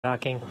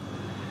docking.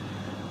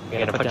 We're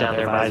going to put down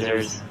their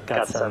visors.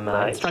 Got some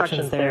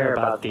instructions there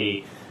about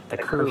the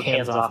crew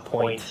hands-off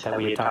point that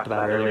we had talked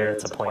about earlier.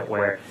 It's a point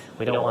where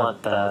we don't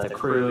want the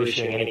crew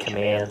issuing any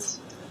commands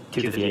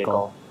to the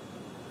vehicle.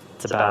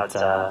 It's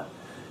about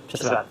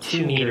just about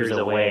 2 meters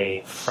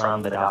away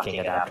from the docking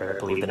adapter. I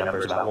believe the number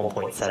is about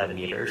 1.7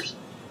 meters.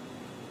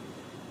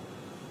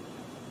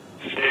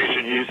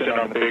 Station Houston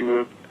on the Big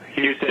Loop.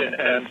 Houston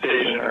and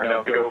station are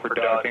now go for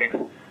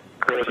docking.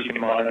 Chris, you can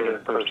monitor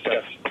for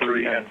steps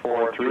 3 and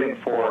 4, 3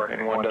 and 4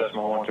 in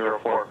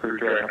 1.104 crew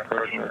dragon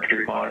approach and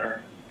retreat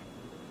monitor.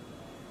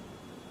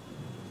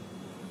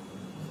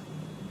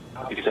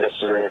 Copy steps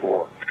 3 and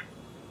 4.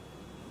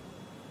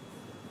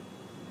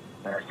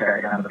 Next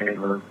carry on the Big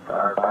Loop.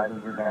 Our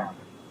visors are down.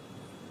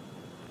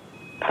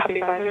 Copy,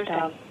 visors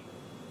down.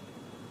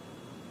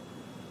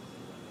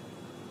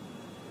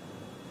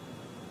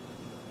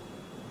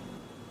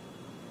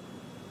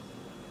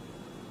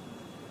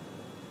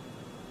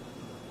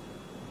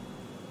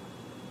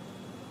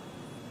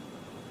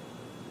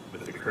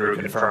 With the crew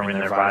confirming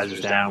their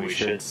visors down, we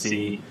should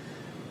see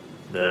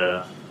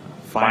the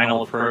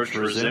final approach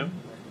resume.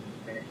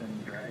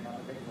 Station dragon on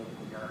the Big Loop.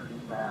 We are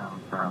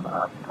inbound from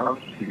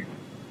approach to.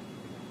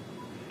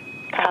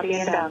 Copy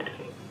inbound.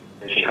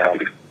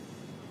 Copy.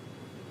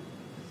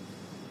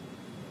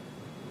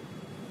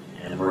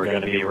 And we're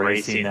going to be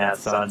racing that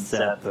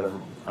sunset. The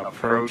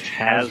approach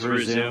has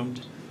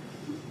resumed.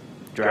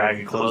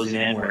 Dragon closing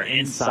in. We're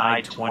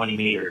inside 20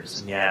 meters.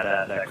 And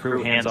yeah, that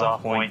crew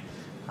hands-off point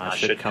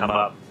should come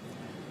up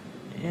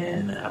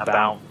in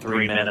about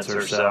 3 minutes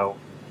or so.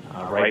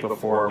 Right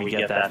before we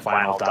get that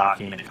final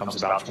docking, it comes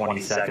about 20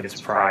 seconds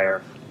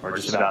prior. We're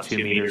just about 2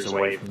 meters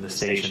away from the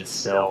station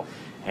still.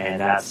 And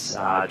that's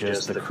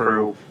just the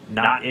crew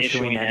not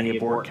issuing any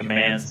abort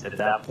commands. At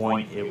that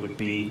point, it would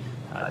be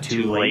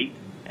too late.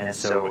 And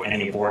so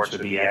any aborts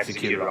would be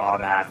executed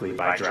automatically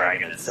by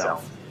Dragon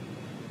itself.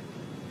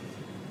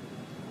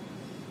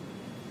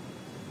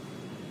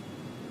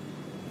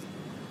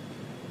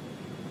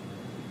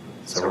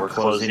 So we're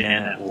closing in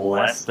at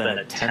less than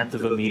 1/10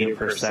 of a meter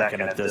per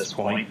second at this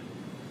point.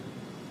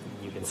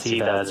 You can see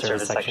the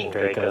service section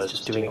Dracos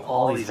just doing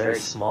all these very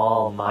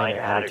small,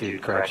 minor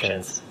attitude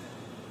corrections.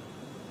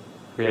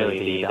 Really,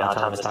 the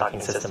autonomous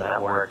docking system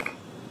at work,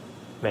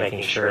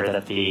 making sure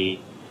that the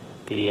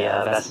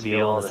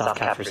vestibule and the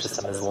self-capture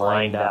system is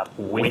lined up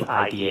with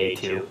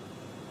IDA2.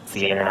 It's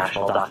the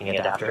International Docking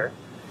Adapter.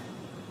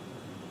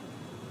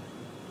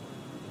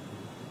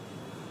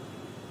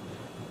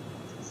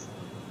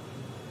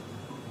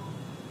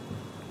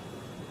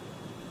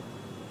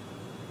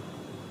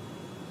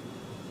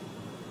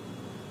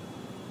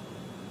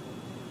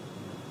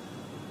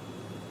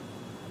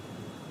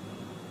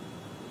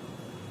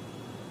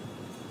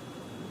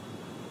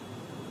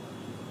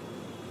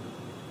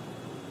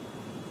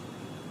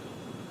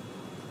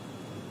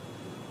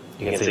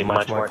 You can see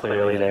much more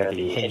clearly there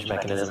the hinge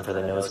mechanism for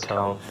the nose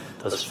cone.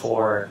 Those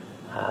 4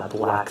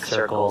 black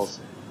circles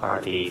are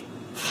the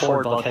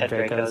forward bulkhead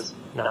Dracos,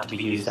 not to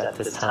be used at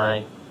this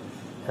time.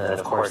 And then,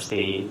 of course,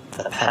 the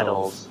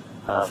pedals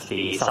of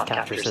the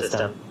self-capture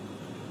system.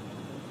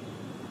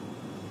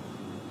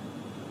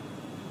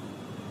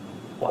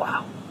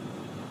 Wow.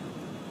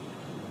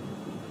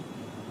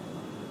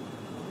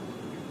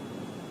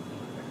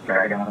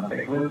 Dragon on the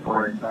Big Loop.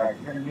 We're inside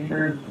 10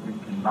 meters. We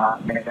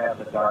cannot make out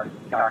the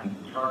docking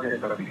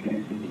target, but we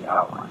can see the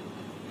outline.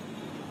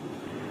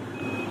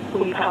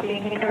 We copy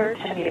and concur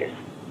 10 meters.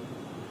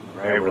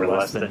 Right, we're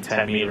less than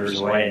 10 meters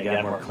away.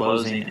 Again, we're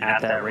closing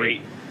at that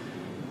rate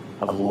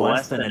of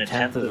less than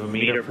 1/10 of a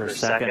meter per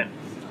second.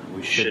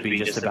 We should be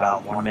just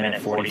about 1 minute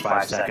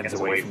 45 seconds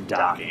away from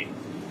docking.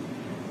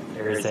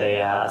 There is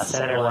a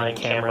center line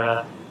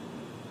camera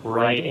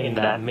right in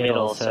that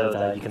middle so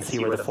that you can see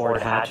where the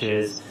forward hatch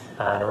is.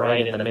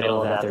 Right in the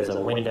middle of that, there's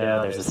a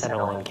window. There's a center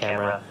line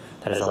camera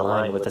that is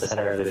aligned with the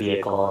center of the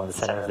vehicle and the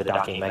center of the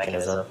docking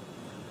mechanism.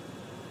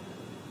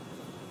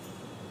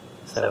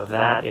 So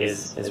that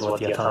is what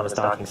the autonomous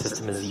docking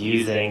system is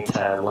using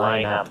to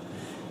line up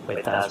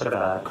with sort of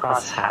a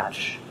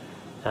cross-hatch,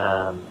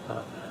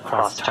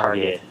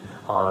 cross-target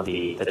on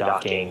the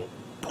docking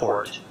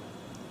port.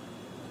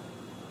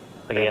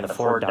 Again, the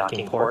forward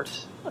docking port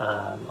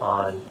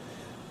on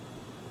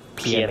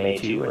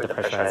PMA2, or the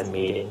pressurized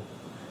mating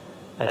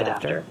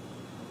adapter.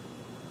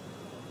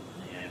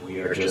 And we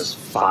are just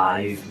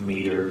 5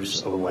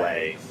 meters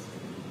away.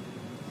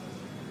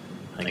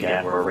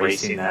 Again, we're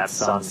racing that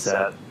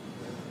sunset.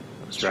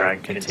 This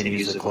Dragon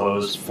continues to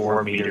close,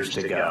 4 meters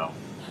to go.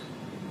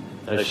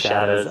 Those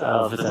shadows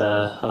of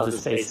the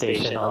space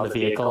station on the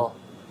vehicle.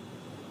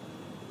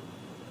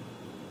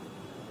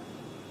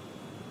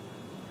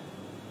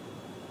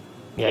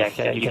 Yeah,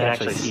 you can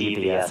actually see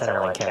the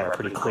centerline camera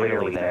pretty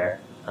clearly there,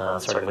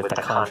 sort of with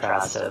the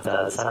contrast of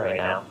the sun right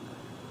now.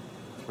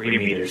 3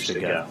 meters to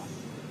go.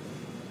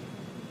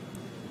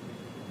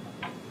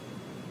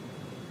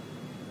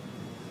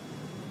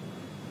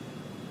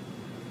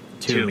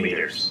 Two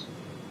meters.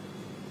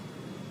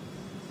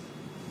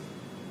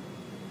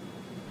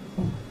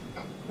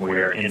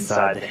 We're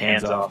inside the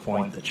hands-off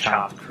point, the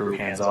chop, the crew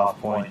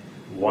hands-off point,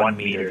 1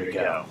 meter to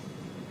go.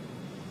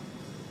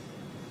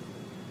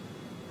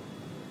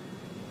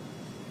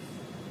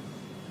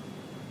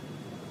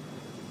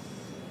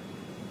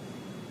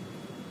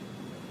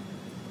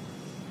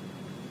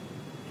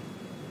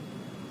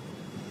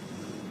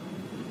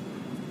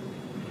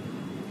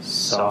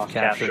 Soft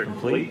capture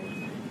complete.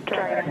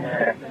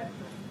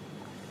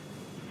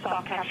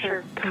 Soft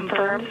capture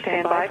confirmed.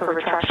 Stand by for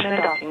retraction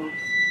and docking.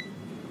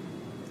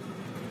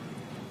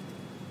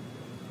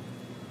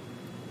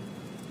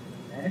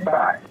 And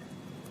bye.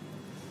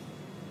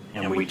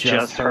 And we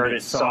just heard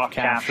it, soft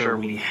capture.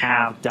 We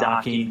have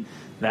docking,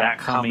 that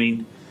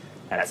coming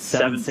at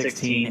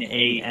 7:16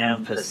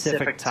 a.m.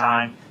 Pacific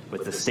time,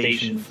 with the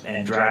station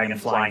and Dragon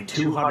flying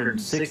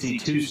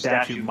 262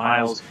 statute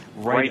miles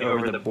right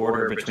over the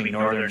border between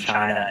northern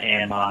China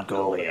and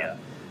Mongolia.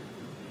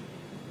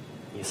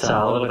 You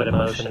saw a little bit of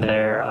motion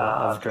there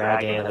of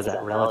Dragon as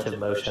that relative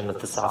motion that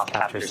the soft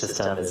capture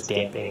system is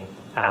damping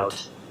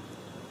out.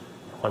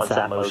 Once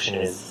that motion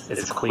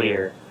is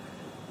clear,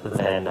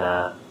 then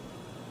the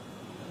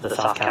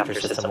soft capture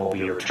system will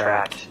be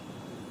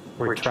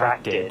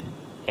retracted,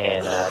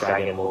 and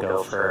Dragon will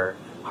go for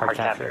hard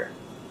capture.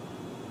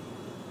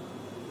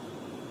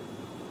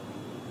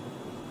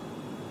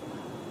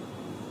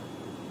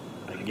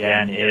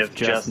 Again, if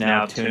just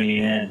now tuning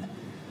in,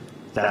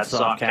 that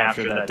soft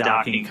capture, that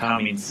docking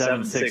coming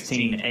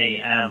 7:16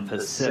 a.m.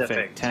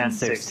 Pacific,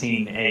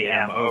 10:16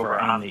 a.m. over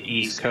on the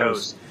East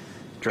Coast.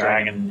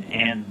 Dragon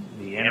and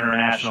the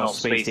International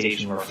Space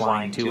Station were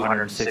flying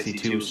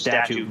 262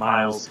 statute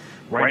miles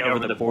right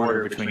over the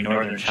border between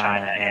northern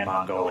China and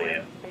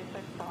Mongolia.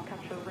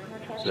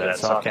 So that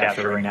soft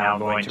capture ring now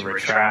going to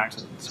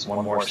retract. It's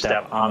one more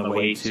step on the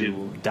way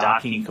to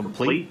docking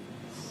complete.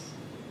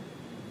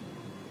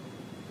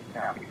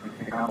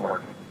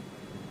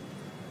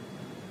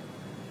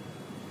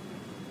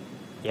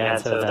 Yeah,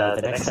 so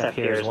the next step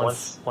here is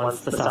once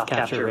the soft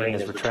capture ring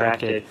is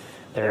retracted,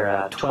 there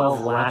are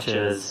 12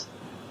 latches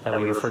that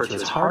we refer to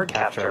as hard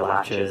capture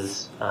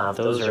latches.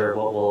 Those are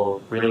what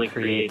will really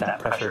create that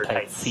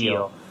pressure-tight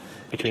seal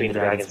between the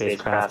Dragon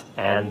spacecraft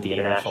and the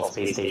International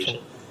Space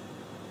Station.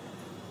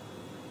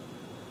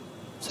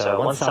 So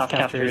once soft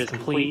capture is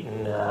complete,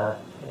 and I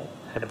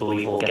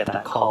believe we'll get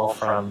that call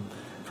from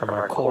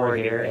our core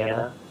here,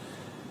 Anna,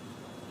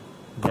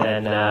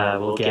 then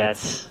we'll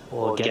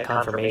get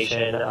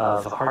confirmation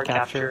of hard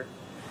capture,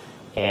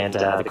 and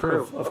the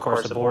crew, of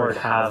course, aboard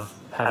have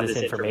this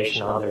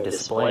information on their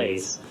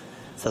displays,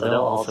 so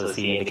they'll also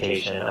see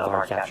indication of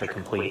hard capture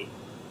complete.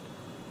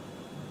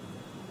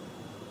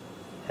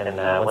 And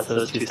once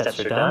those two steps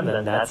are done,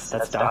 then that's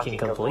docking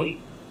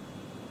complete.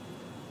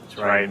 That's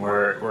right.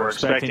 We're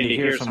expecting to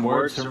hear some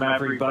words from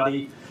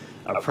everybody.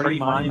 A pretty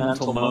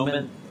monumental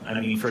moment. I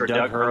mean, for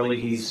Doug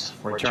Hurley, he's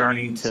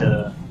returning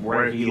to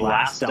where he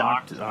last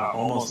docked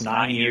almost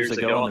 9 years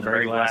ago on the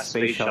very last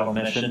space shuttle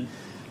mission,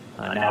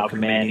 now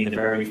commanding the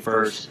very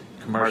first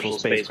commercial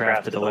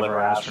spacecraft to deliver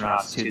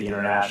astronauts to the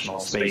International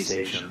Space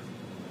Station.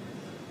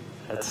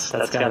 That's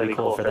got to be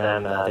cool for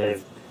them.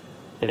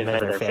 They've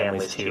met their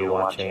families too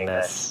watching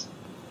this.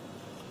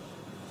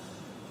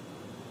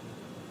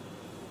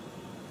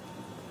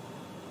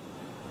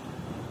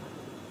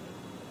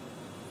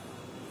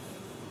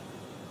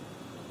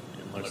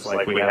 Looks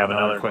like we have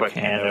another quick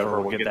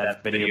handover. We'll get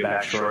that video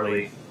back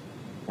shortly.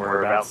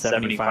 We're about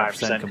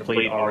 75%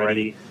 complete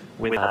already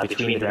with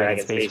between the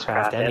Dragon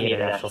spacecraft and the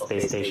International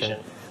Space Station.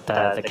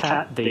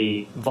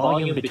 The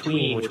volume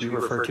between, which we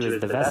refer to as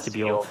the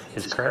vestibule,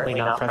 is currently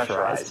not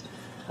pressurized.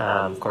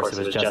 Of course,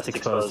 it was just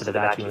exposed to the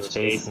vacuum of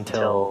space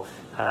until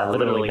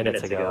literally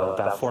minutes ago,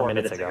 about 4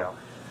 minutes ago.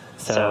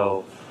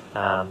 So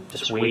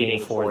just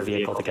waiting for the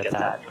vehicle to get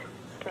that.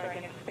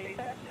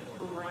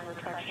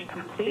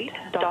 Complete.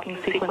 Docking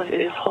sequence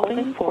is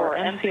holding for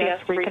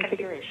MCS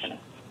reconfiguration.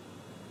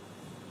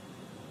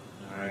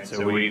 All right,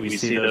 so we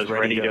see those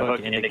ready to hook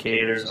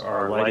indicators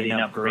are lighting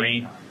up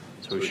green,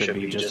 so we should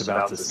be just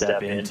about to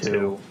step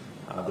into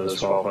those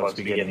 12 hooks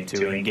beginning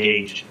to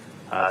engage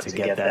to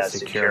get that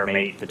secure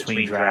mate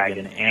between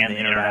Dragon and the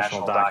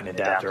International Docking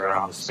Adapter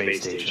on the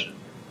space station.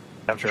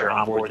 After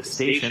on board the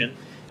station,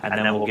 and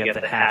then we'll get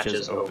the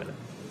hatches open.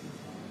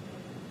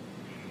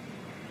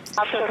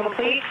 Capture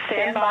complete.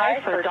 Stand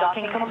by for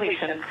docking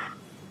completion.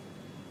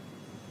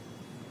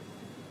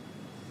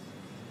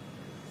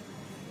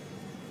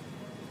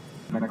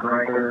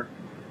 McGregor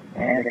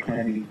and the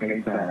Kennedy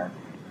Space Center.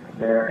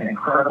 Their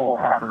incredible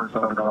efforts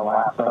over the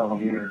last several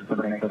years to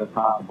make this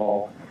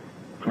possible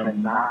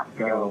cannot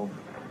go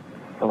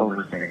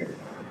overstated.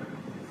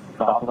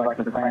 I'd also like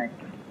to thank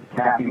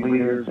Kathy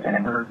Leaders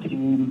and her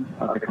team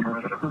of the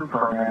Commercial Crew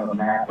Program of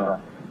NASA.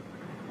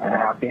 An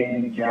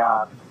outstanding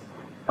job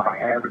by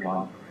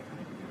everyone.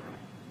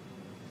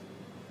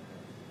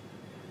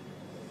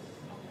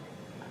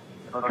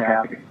 Okay,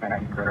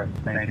 thank you, Chris.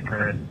 Thank you,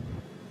 Chris.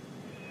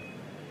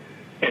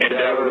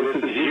 Endeavor, this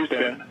is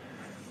Houston.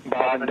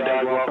 Bob and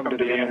Doug, welcome to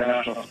the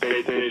International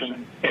Space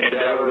Station.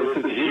 Endeavor,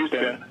 this is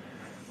Houston.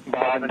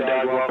 Bob and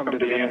Doug, welcome to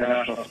the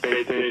International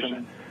Space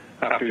Station.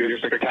 after your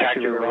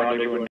spectacular rendezvous